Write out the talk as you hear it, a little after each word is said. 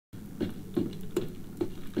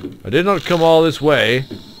I did not come all this way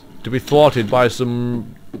to be thwarted by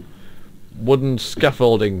some wooden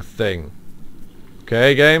scaffolding thing.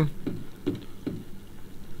 Okay, game?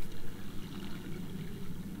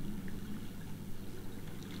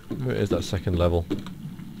 Where is that second level?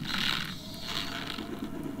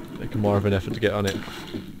 Making more of an effort to get on it.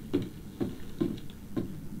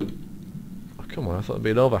 Oh, come on, I thought it'd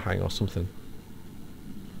be an overhang or something.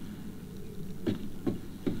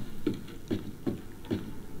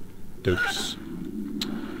 Dupes.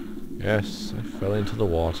 Yes, I fell into the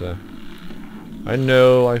water. I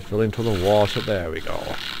know I fell into the water. There we go.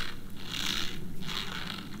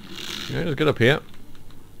 Can I just get up here?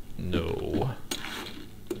 No.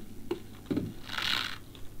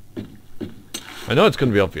 I know it's going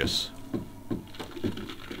to be obvious.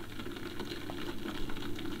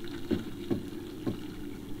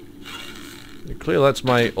 Clearly that's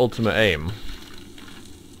my ultimate aim.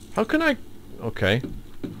 How can I... Okay.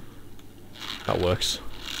 That works.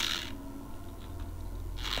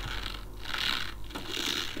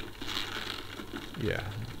 Yeah,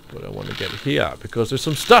 but I want to get here because there's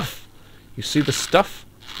some stuff. You see the stuff?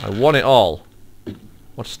 I want it all.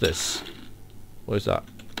 What's this? What is that?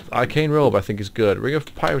 Arkane robe I think is good. Ring of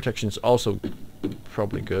fire protection is also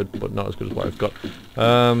probably good, but not as good as what I've got.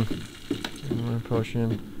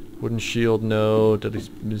 Potion, wooden shield, no. Deadly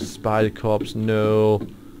spider corpse, no.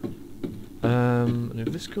 And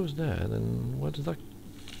if this goes there, then what does that?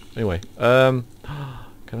 Anyway, can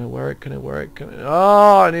I wear it? Can I wear it? Can I?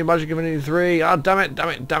 Oh, I need magic immunity 3. Ah, damn it! Damn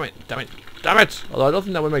it! Damn it! Damn it! Damn it! Although I don't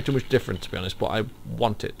think that would make too much difference, to be honest. But I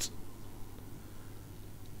want it.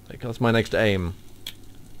 Like that's my next aim.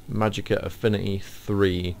 Magic affinity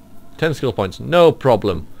 3. 10 skill points. No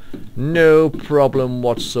problem. No problem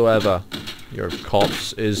whatsoever. Your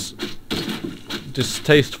corpse is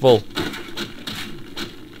distasteful.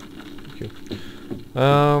 Thank you.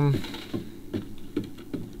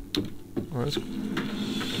 Let's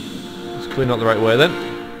clean out the right way then.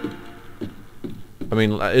 I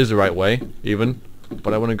mean, that is the right way, even.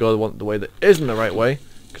 But I want to go the way that isn't the right way,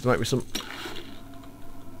 because there might be some...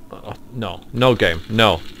 Oh, no. No, game.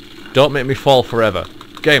 No. Don't make me fall forever.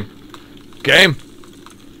 Game. Game!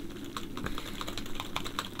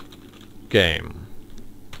 Game.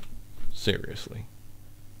 Seriously.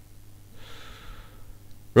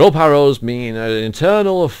 Rope arrows mean an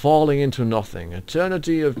eternal of falling into nothing.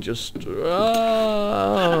 Eternity of just... like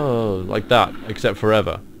that. Except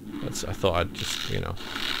forever. That's, I thought I'd just, you know,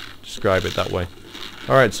 describe it that way.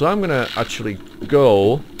 Alright, so I'm going to actually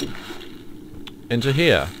go into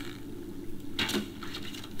here.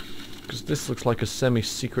 Because this looks like a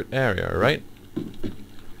semi-secret area, right?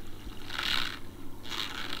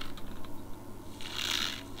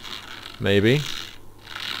 Maybe.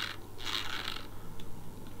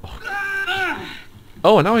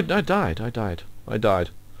 Oh, no, I died. I died.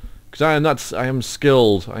 Because I am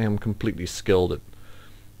skilled. I am completely skilled at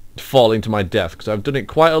falling to my death. Because I've done it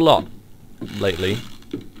quite a lot lately.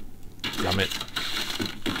 Damn it.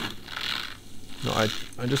 No, I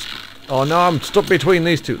just... Oh, no, I'm stuck between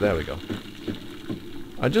these two. There we go.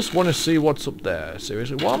 I just want to see what's up there.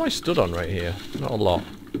 Seriously, what am I stood on right here? Not a lot.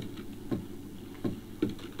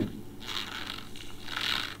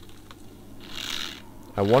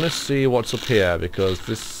 I want to see what's up here because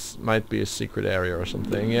this might be a secret area or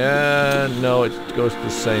something. Yeah, no, it goes to the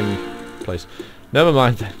same place. Never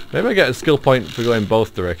mind then. Maybe I get a skill point for going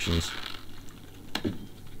both directions.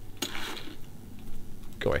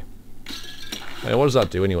 Go away. Hey, what does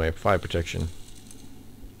that do anyway? Fire protection.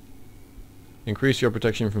 Increase your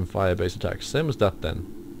protection from fire-based attacks. Same as that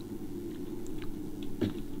then.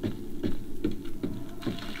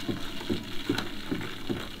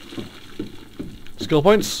 Skill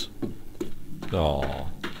points? Oh.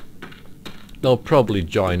 They'll probably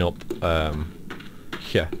join up.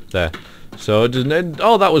 Yeah, there. So, it didn't,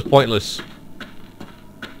 oh, that was pointless.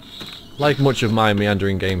 Like much of my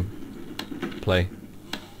meandering game play.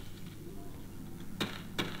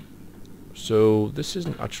 So, this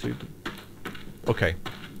isn't actually... Okay.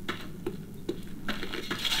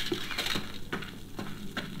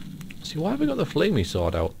 See, why have we got the flamey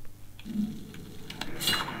sword out?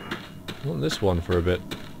 I want this one for a bit.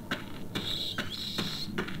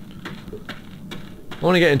 I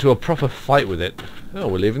want to get into a proper fight with it. Oh,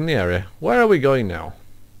 we're leaving the area. Where are we going now?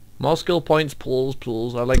 More skill points,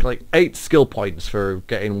 pulls. I like 8 skill points for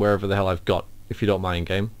getting wherever the hell I've got. If you don't mind,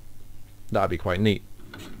 game. That'd be quite neat.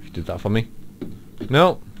 If you did that for me.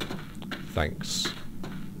 No. Thanks.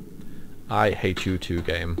 I hate you too,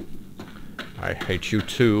 game. I hate you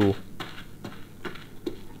too.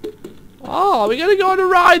 Oh, we're gonna go on a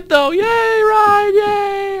ride though! Yay, ride!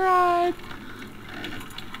 Yay, ride!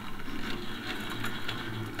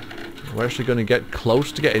 we're actually going to get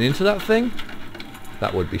close to getting into that thing,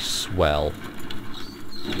 that would be swell.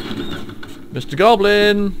 Mr.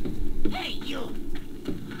 Goblin! Hey, you!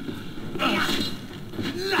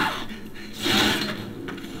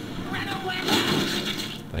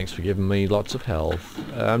 Thanks for giving me lots of health.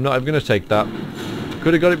 I'm not even going to take that.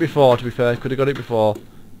 Could have got it before, to be fair. Could have got it before.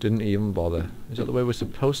 Didn't even bother. Is that the way we're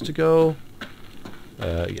supposed to go?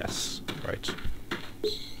 Yes. Right.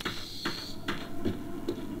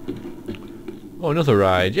 Oh, another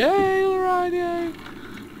ride. Yay, another ride, yay!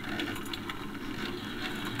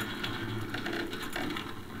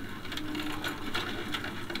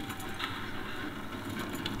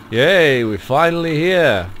 Yay, we're finally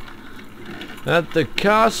here. At the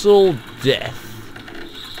Castle Death.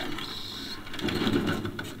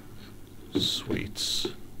 Sweets.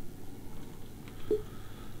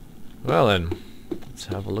 Well then, let's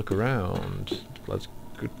have a look around. That's a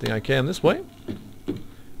good thing I came this way.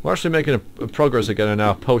 We're actually making a progress again in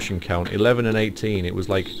our potion count. 11 and 18. It was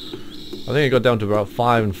like, I think it got down to about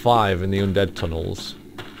 5 and 5 in the undead tunnels.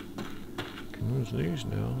 Can use these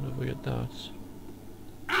now. Don't forget that.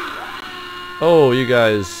 Oh, you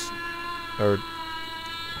guys are...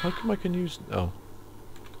 How come I can use... Oh.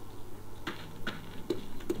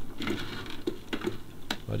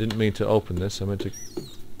 I didn't mean to open this. I meant to...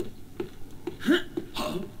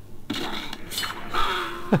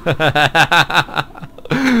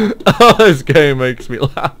 Oh, this game makes me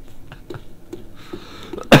laugh.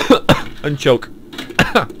 And choke.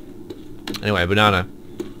 Anyway, banana.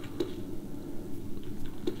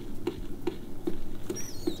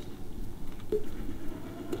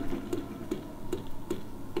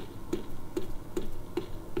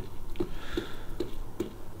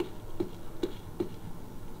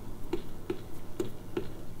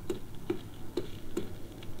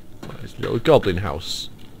 Little goblin house.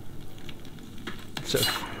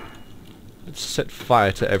 Let's set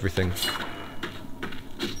fire to everything.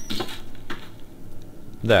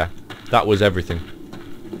 There. That was everything.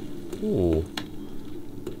 Ooh.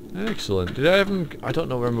 Excellent. Did I even... I don't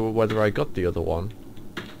know, remember whether I got the other one.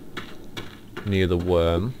 Near the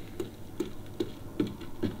worm.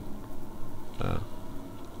 Ah.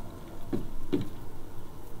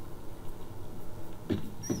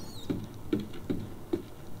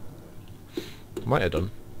 Might have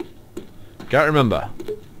done. Can't remember.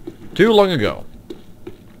 Too long ago.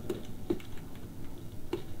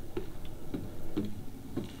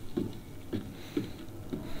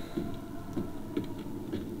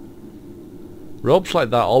 Ropes like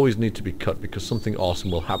that always need to be cut because something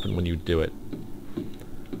awesome will happen when you do it.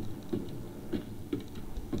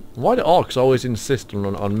 Why do orcs always insist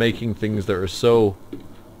on making things that are so...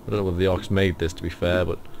 I don't know whether the orcs made this, to be fair,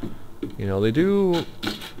 but... You know, they do...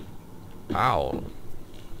 Ow.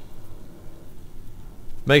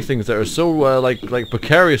 Make things that are so like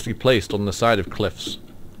precariously placed on the side of cliffs.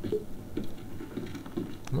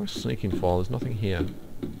 Where's sneaking for? There's nothing here.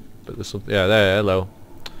 But there's something. Yeah, there. Hello.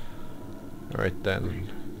 All right then.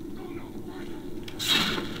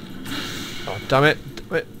 Oh damn it!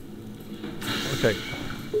 Damn it. Okay.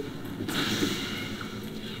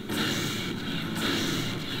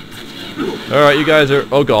 Alright, you guys are...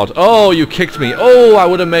 Oh god. Oh, you kicked me. Oh, I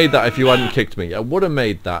would have made that if you hadn't kicked me. I would have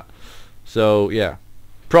made that. So, yeah.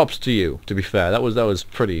 Props to you, to be fair. That was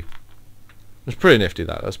pretty... It was pretty nifty,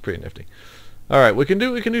 that. That's pretty nifty. Alright, we can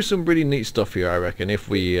do some really neat stuff here, I reckon, if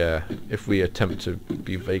we attempt to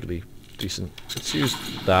be vaguely decent. Let's use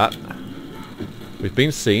that. We've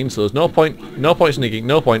been seen, so there's no point sneaking.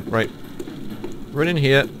 No point. Right. Run in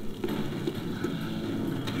here.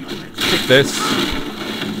 Kick this.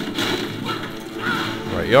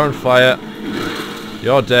 Right, you're on fire.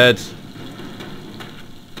 You're dead.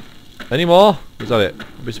 Any more? Was that it?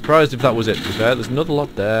 I'd be surprised if that was it, to be fair. There's another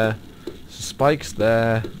lot there. Some spikes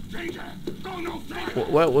there.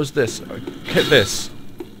 Where was this? Hit this.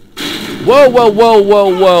 Whoa, whoa, whoa,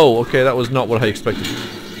 whoa, whoa! Okay, that was not what I expected.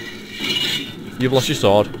 You've lost your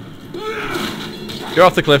sword. You're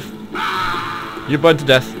off the cliff. You're burned to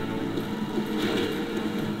death.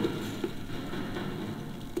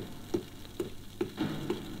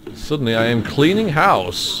 Suddenly I am cleaning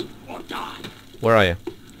house. Where are you?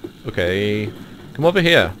 Okay. Come over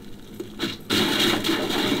here.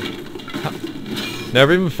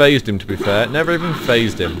 Never even phased him, to be fair. Never even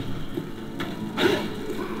phased him.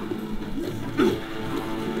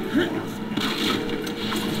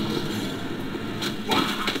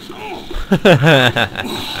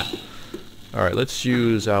 Alright, let's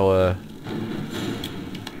use our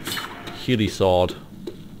Healy sword.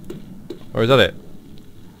 Or is that it?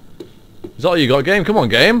 Is that all you got, game? Come on,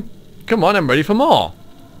 game! Come on, I'm ready for more!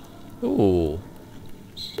 Ooh.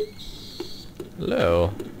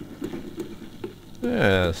 Hello.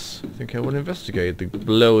 Yes, I think I will investigate the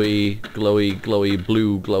glowy,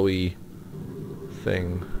 blue, glowy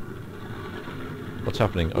thing. What's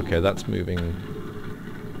happening? Okay, that's moving